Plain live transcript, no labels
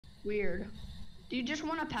Weird. Do you just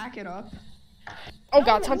want to pack it up? Oh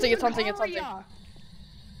god, it's hunting, it's hunting, it's hunting. Yeah.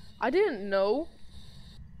 I didn't know.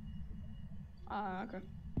 Okay.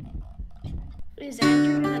 Is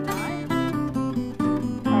Andrew gonna die?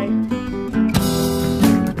 Hi.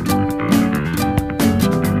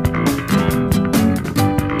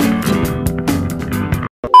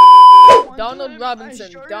 Donald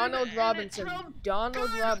Robinson, Donald Robinson, Donald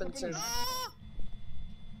Robinson,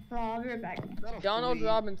 Oh, I'll be right back. Donald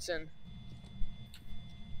Robinson.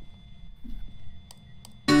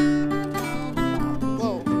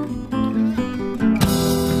 Whoa.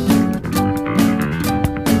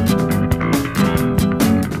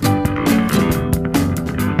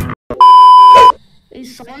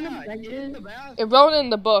 Is salt infected? It wrote in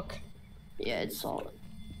the book. Yeah, it's salt.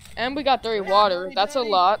 And we got dirty water. That's a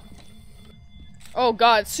lot. Oh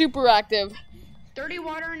god, super active. Dirty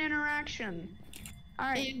water and interaction.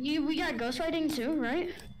 Alright. We got ghostwriting too, right?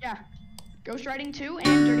 Yeah. Ghost riding 2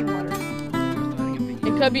 and dirty water.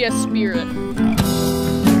 It could be a spirit.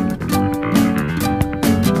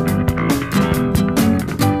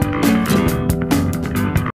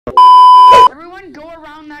 Everyone go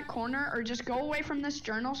around that corner or just go away from this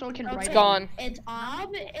journal so it can write. It's gone. It's Ob.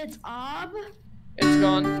 It's Ob. It's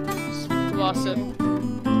gone. Lost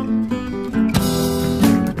it.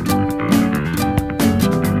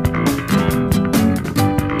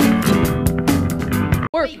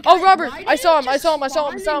 Wait, Oh, guys, Robert! why I did saw it him! I just saw him! I saw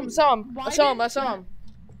him! I spawn saw him! in- I saw him! why I saw him! did- I saw him!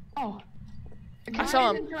 Oh. I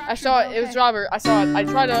saw him! I saw it! It was Robert! I saw it! I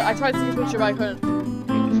tried to take a picture, but I couldn't.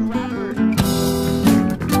 It was Robert.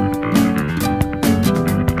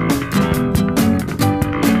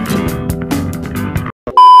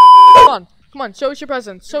 Come on! Show us your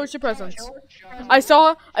presents! Show us your presents! I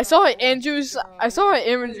saw Andrew's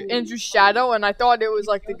shadow, and I thought it was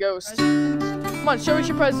like the ghost. Come on! Show us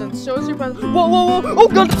your presents! Show us your presents! Whoa! Whoa! Whoa! Oh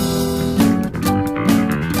god!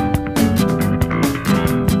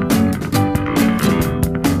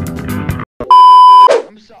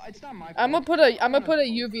 It's not my fault. I'm gonna put a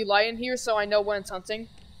UV light in here so I know when it's hunting.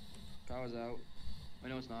 Power's out. I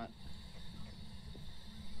know it's not.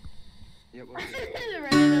 Yep.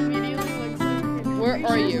 Reddit immediately looks over. Where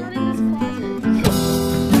are you? Not in this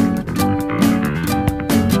closet.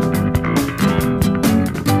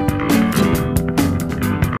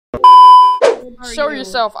 Show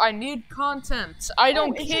yourself. I need content. I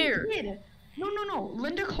don't it's a care. kid. No.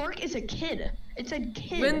 Linda Clark is a kid. It said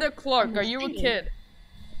kid. Linda Clark, are you a kid?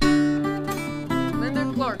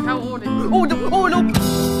 Linda Clark, how old are you? Oh no! Oh no!